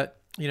 Mm-hmm. But,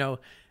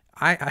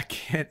 I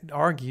can't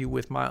argue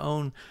with my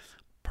own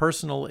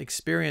personal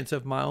experience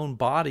of my own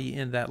body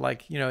in that,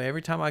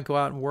 every time I go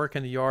out and work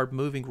in the yard,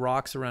 moving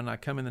rocks around, I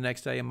come in the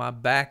next day and my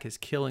back is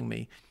killing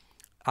me.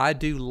 I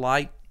do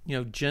light,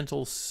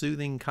 gentle,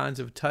 soothing kinds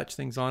of touch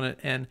things on it,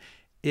 and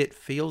it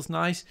feels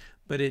nice,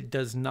 but it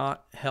does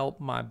not help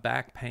my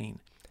back pain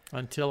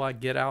until I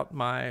get out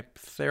my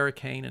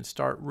Theracane and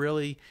start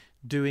really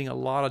doing a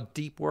lot of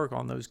deep work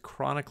on those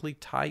chronically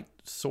tight,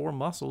 sore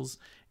muscles,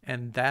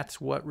 and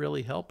that's what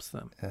really helps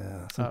them.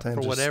 Sometimes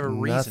for whatever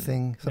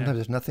reason. Sometimes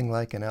there's nothing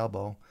like an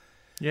elbow.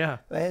 Yeah,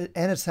 and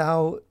it's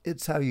how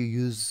you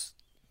use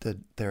the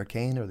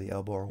Theracane or the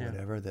elbow or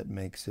whatever that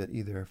makes it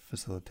either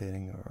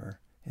facilitating or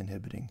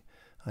inhibiting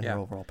on your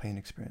overall pain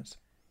experience.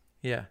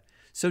 Yeah.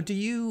 So do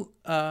you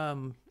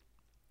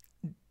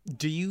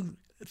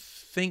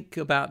think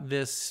about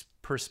this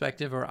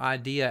perspective or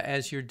idea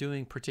as you're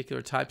doing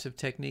particular types of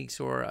techniques,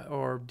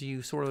 or do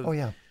you sort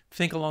of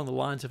think along the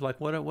lines of like,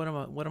 what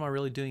am I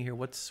really doing here?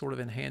 What's sort of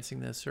enhancing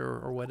this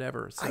or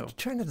whatever? So I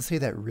try not to say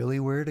that really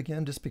word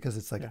again, just because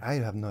it's like, I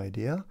have no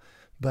idea.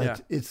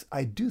 But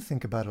I do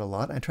think about it a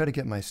lot. I try to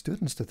get my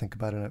students to think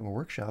about it at my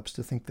workshops,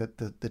 to think that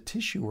the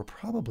tissue we're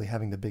probably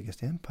having the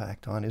biggest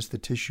impact on is the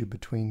tissue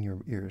between your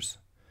ears.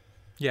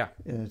 Yeah.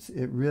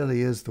 It really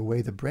is the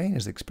way the brain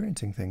is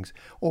experiencing things.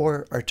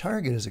 Or our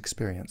target is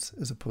experience,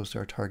 as opposed to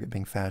our target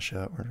being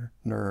fascia or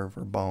nerve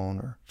or bone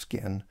or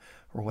skin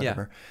or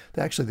whatever.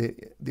 Yeah. Actually,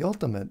 the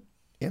ultimate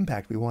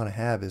impact we want to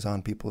have is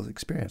on people's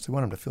experience. We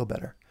want them to feel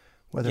better,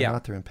 whether or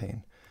not they're in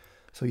pain.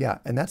 So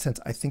in that sense,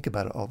 I think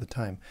about it all the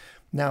time.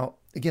 Now,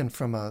 again,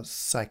 from a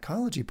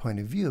psychology point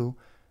of view,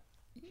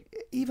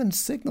 even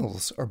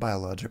signals are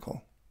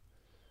biological.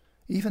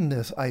 Even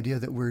this idea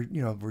that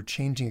we're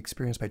changing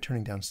experience by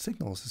turning down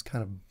signals is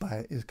kind of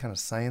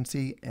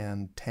sciencey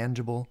and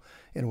tangible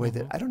in a way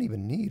that I don't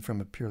even need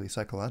from a purely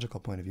psychological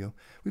point of view.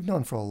 We've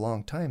known for a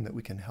long time that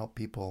we can help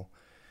people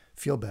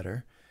feel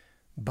better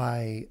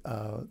by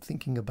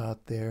thinking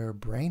about their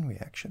brain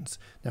reactions.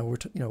 Now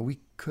we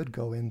could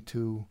go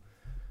into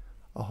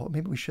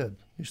maybe we should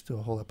just do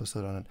a whole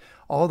episode on it.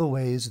 All the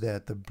ways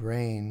that the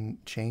brain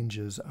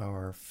changes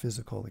our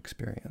physical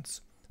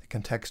experience.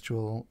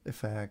 Contextual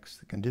effects,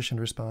 the conditioned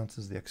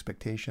responses, the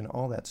expectation,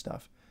 all that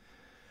stuff.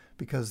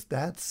 Because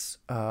that's,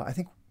 I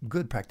think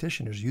good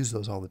practitioners use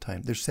those all the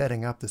time. They're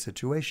setting up the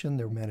situation,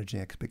 they're managing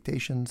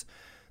expectations,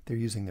 they're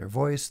using their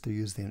voice, they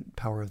use the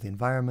power of the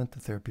environment, the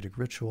therapeutic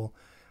ritual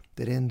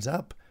that ends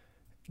up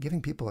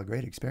giving people a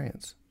great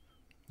experience.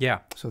 Yeah.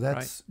 So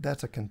that's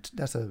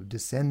a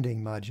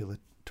descending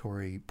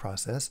modulatory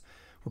process.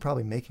 We're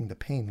probably making the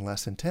pain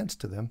less intense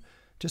to them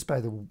just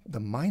by the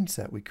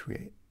mindset we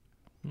create.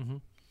 Mm-hmm.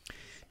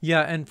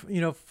 Yeah, and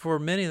for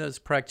many of those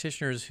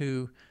practitioners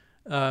who,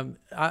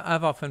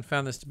 I've often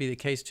found this to be the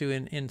case too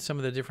in some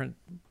of the different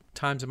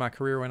times of my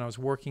career when I was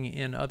working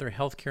in other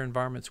healthcare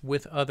environments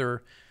with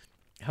other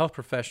health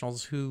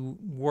professionals who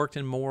worked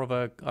in more of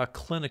a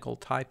clinical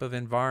type of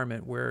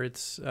environment where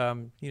it's,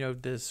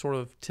 the sort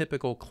of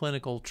typical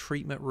clinical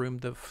treatment room,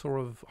 the sort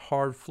of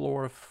hard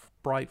floor,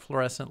 bright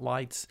fluorescent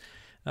lights,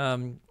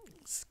 kind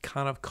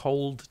of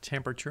cold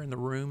temperature in the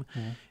room,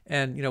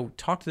 and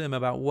talk to them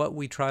about what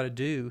we try to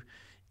do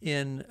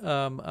in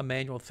a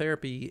manual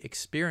therapy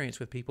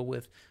experience with people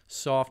with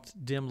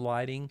soft, dim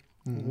lighting,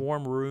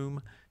 warm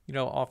room,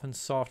 often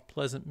soft,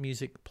 pleasant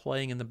music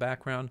playing in the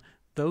background.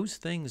 Those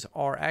things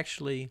are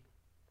actually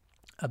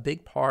a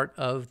big part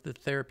of the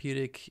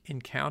therapeutic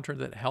encounter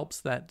that helps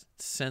that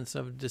sense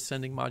of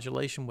descending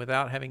modulation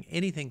without having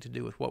anything to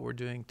do with what we're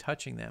doing,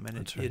 touching them. And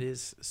it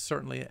is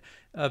certainly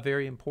a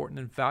very important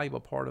and valuable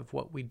part of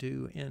what we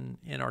do in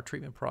our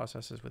treatment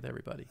processes with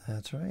everybody.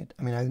 That's right.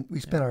 I mean, we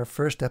spent our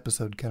first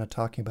episode kind of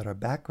talking about our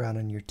background,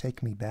 and you're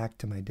taking me back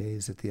to my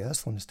days at the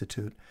Esalen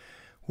Institute,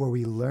 where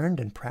we learned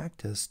and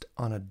practiced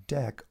on a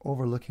deck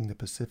overlooking the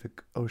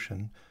Pacific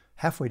Ocean,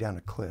 halfway down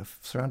a cliff,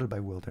 surrounded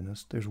by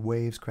wilderness. There's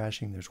waves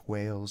crashing, there's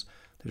whales,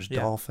 there's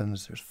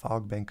dolphins, there's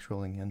fog banks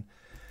rolling in.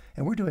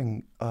 And we're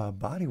doing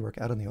body work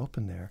out in the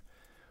open there.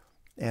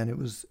 And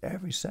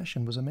every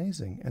session was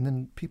amazing. And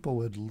then people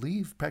would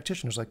leave,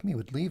 practitioners like me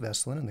would leave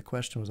Esalen, and the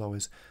question was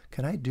always,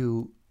 can I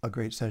do a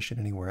great session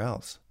anywhere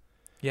else?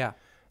 Yeah.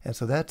 And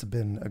so that's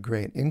been a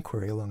great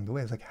inquiry along the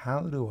way. It's like,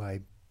 how do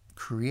I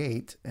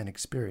create an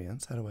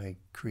experience? How do I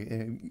create,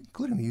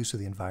 including the use of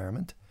the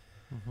environment?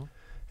 Mm-hmm.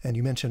 And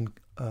you mentioned,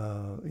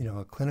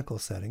 a clinical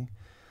setting.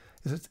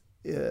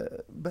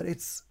 But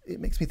it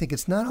makes me think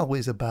it's not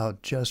always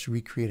about just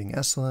recreating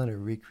Esalen or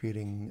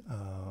recreating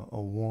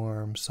a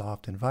warm,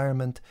 soft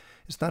environment.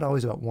 It's not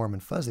always about warm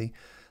and fuzzy.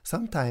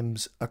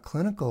 Sometimes a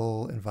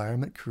clinical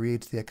environment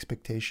creates the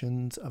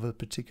expectations of a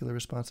particular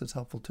response that's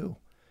helpful too.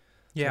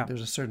 Yeah, so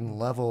there's a certain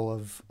level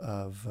of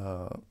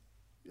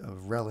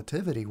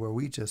relativity where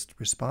we just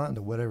respond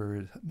to whatever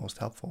is most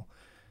helpful.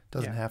 It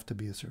doesn't have to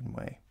be a certain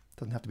way. It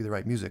doesn't have to be the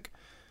right music.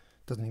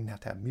 Doesn't even have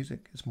to have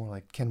music. It's more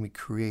like, can we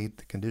create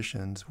the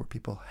conditions where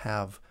people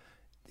have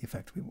the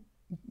effect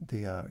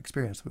the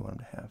experience we want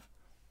them to have?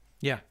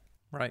 Yeah,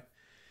 right.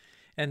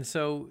 And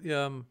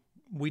so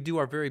we do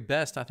our very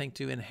best, I think,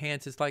 to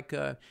enhance. It's like,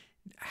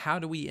 how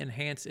do we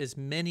enhance as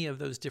many of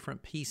those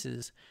different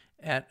pieces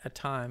at a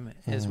time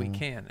as we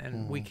can?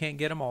 And we can't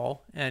get them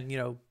all. And,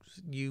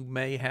 you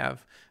may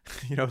have,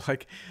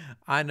 like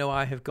I know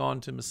I have gone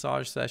to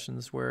massage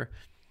sessions where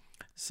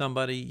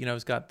somebody,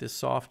 has got this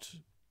soft,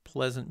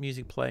 pleasant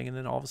music playing, and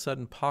then all of a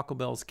sudden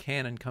Pachelbel's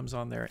Canon comes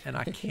on there, and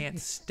I can't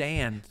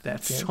stand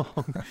that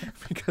song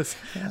because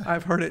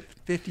I've heard it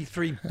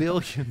 53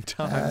 billion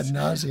times ad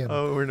nauseum,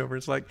 over and over.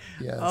 It's like,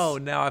 oh,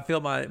 now I feel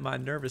my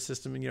nervous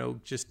system,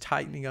 just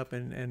tightening up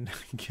and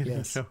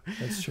getting,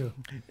 that's true,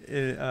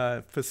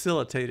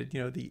 facilitated.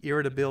 The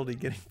irritability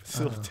getting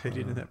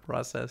facilitated in that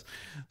process.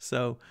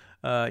 So,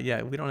 we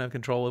don't have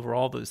control over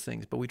all those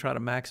things, but we try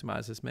to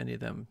maximize as many of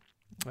them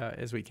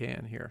as we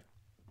can here.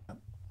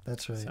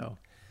 That's right. So.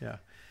 Yeah.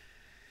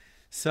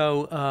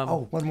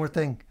 So. One more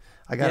thing.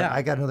 I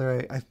got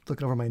another. I'm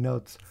looking over my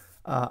notes.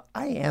 I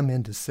am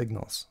into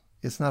signals.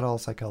 It's not all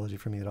psychology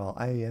for me at all.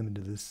 I am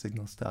into this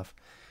signal stuff.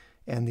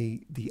 And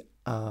the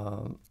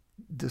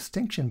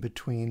distinction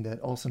between that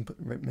Olson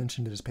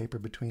mentioned in his paper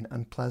between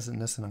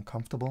unpleasantness and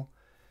uncomfortable,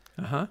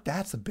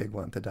 that's a big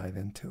one to dive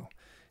into.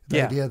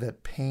 The idea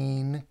that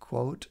pain,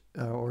 quote,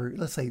 or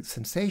let's say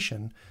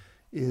sensation,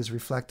 is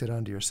reflected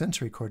onto your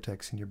sensory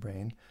cortex in your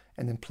brain,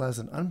 and then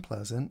pleasant,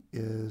 unpleasant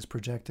is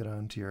projected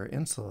onto your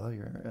insula,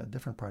 a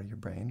different part of your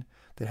brain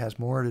that has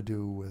more to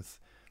do with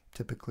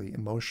typically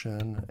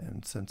emotion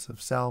and sense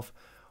of self,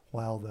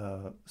 while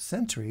the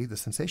sensory, the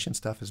sensation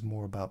stuff, is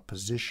more about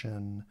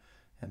position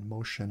and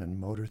motion and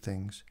motor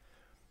things.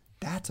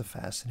 That's a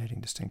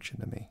fascinating distinction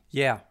to me.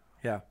 Yeah.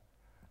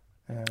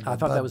 And I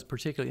thought that was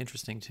particularly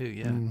interesting too.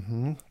 Yeah.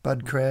 Mm-hmm.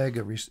 Bud Craig,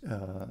 a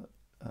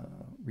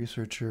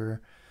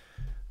researcher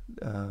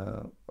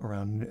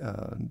around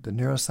the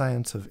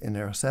neuroscience of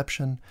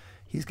interoception,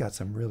 he's got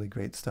some really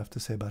great stuff to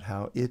say about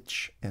how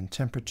itch and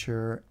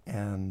temperature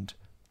and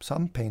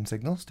some pain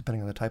signals,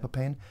 depending on the type of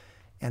pain,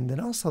 and then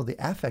also the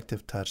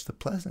affective touch, the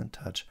pleasant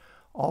touch,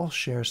 all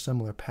share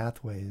similar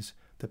pathways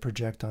that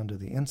project onto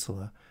the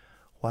insula,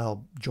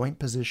 while joint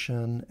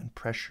position and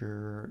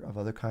pressure of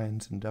other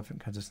kinds and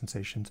different kinds of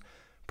sensations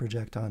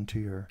project onto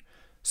your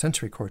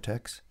sensory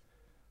cortex.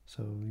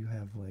 So you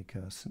have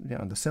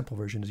the simple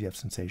version is you have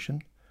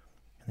sensation,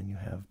 and then you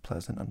have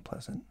pleasant,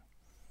 unpleasant.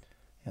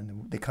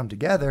 And they come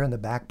together in the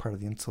back part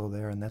of the insula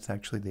there, and that's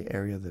actually the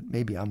area that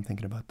maybe I'm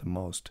thinking about the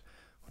most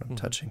when I'm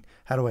touching.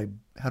 How do I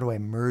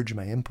merge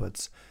my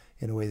inputs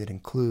in a way that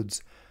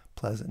includes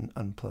pleasant,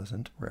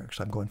 unpleasant? Where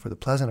actually I'm going for the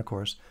pleasant, of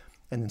course,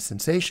 and then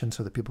sensation,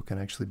 so that people can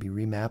actually be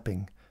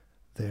remapping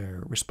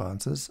their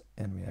responses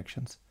and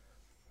reactions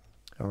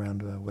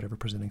around whatever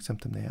presenting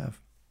symptom they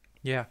have.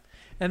 Yeah,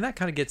 and that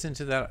kind of gets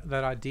into that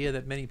idea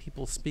that many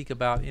people speak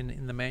about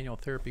in the manual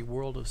therapy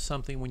world of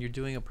something when you're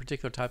doing a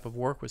particular type of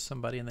work with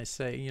somebody, and they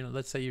say,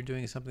 let's say you're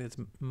doing something that's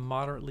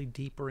moderately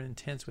deep or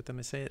intense with them,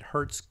 and say it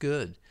hurts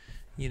good.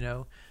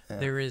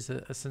 There is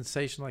a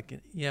sensation like,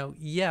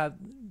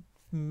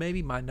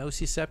 maybe my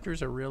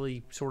nociceptors are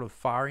really sort of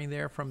firing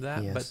there from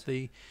that, yes. But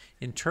the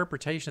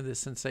interpretation of this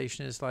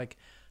sensation is like,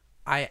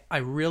 I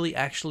really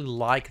actually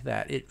like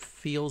that. It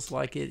feels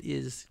like it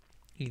is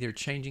either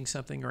changing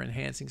something or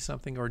enhancing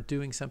something or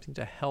doing something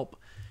to help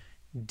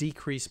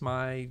decrease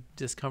my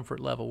discomfort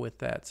level with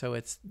that. So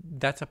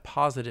that's a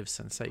positive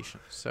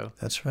sensation. So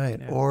that's right.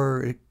 Yeah.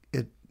 Or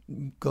it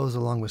goes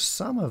along with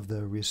some of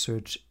the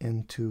research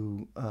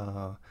into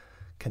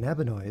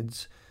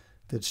cannabinoids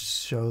that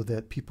show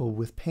that people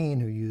with pain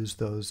who use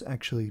those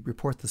actually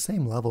report the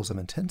same levels of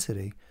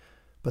intensity,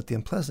 but the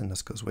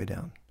unpleasantness goes way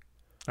down.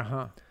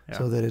 Yeah.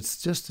 So that it's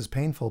just as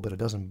painful, but it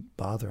doesn't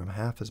bother them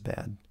half as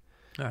bad.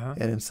 And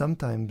then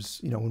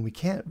sometimes, when we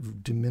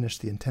can't diminish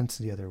the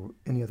intensity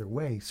any other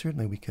way,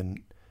 certainly we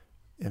can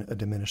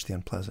diminish the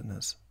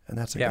unpleasantness. And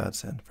that's a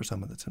godsend for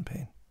someone that's in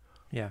pain.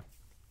 Yeah.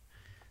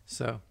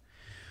 So,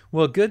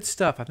 well, good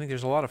stuff. I think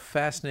there's a lot of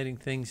fascinating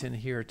things in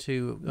here,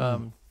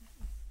 too.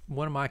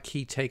 One of my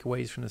key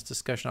takeaways from this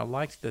discussion, I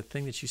liked the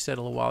thing that you said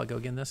a little while ago.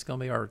 Again, this is going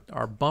to be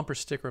our bumper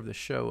sticker of the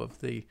show, of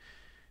the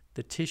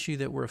tissue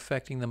that we're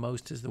affecting the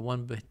most is the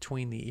one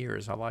between the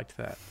ears. I liked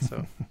that.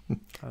 So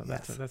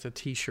yes. that's a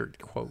T-shirt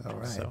quote. All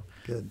right. So,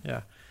 good.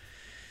 Yeah.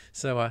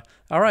 So,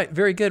 all right,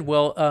 very good.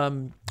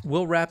 Well,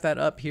 we'll wrap that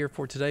up here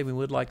for today. We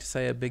would like to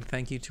say a big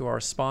thank you to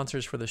our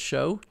sponsors for the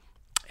show.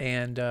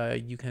 And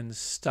you can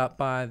stop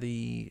by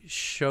the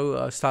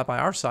show, stop by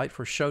our site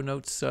for show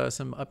notes,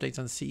 some updates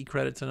on CE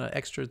credits and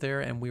extras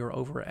there. And we are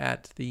over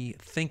at the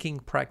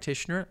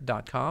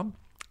thinkingpractitioner.com.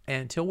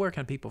 And Till, where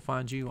can people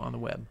find you on the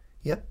web?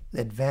 Yep,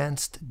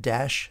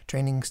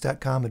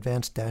 advanced-trainings.com,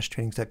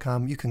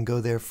 advanced-trainings.com. You can go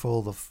there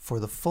for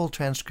the full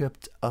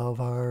transcript of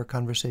our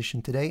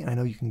conversation today. And I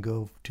know you can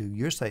go to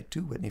your site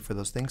too, Whitney, for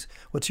those things.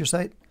 What's your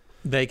site?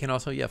 They can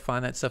also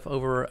find that stuff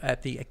over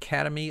at the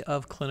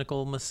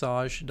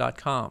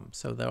academyofclinicalmassage.com.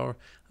 So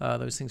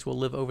those things will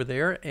live over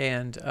there.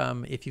 And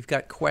if you've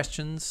got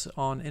questions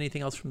on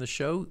anything else from the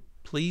show,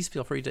 please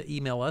feel free to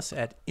email us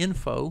at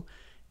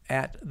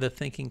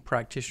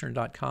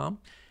info@thethinkingpractitioner.com,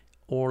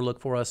 or look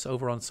for us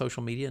over on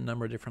social media, a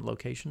number of different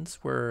locations.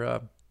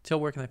 Till,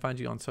 where can they find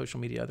you on social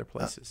media, other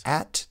places?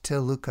 At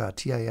Tillucha,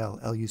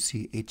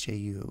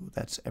 TILLUCHAU.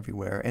 That's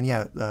everywhere.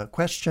 And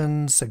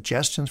questions,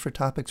 suggestions for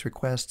topics,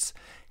 requests,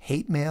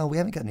 hate mail. We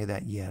haven't got any of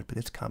that yet, but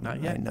it's coming.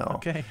 Not yet. I know.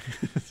 Okay.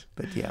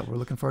 But we're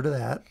looking forward to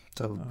that.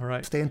 So all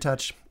right. Stay in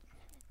touch.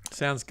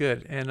 Sounds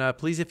good. And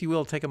please, if you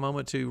will, take a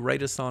moment to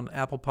rate us on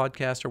Apple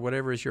Podcast or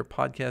whatever is your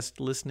podcast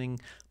listening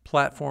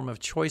platform of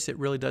choice. It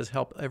really does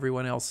help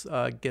everyone else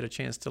get a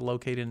chance to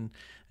locate and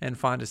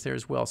find us there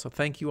as well. So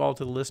thank you all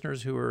to the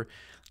listeners who are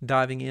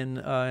diving in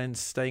and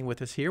staying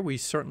with us here. We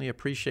certainly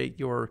appreciate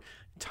your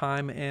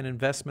time and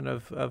investment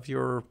of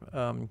your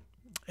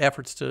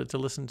efforts to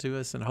listen to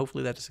us, and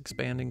hopefully that is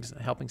expanding,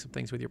 helping some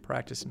things with your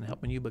practice and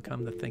helping you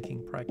become the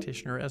thinking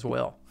practitioner as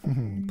well.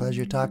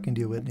 Pleasure talking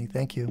to you, Whitney.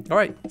 Thank you. All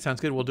right. Sounds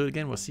good. We'll do it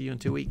again. We'll see you in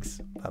 2 weeks.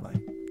 Bye-bye.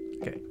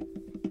 Okay.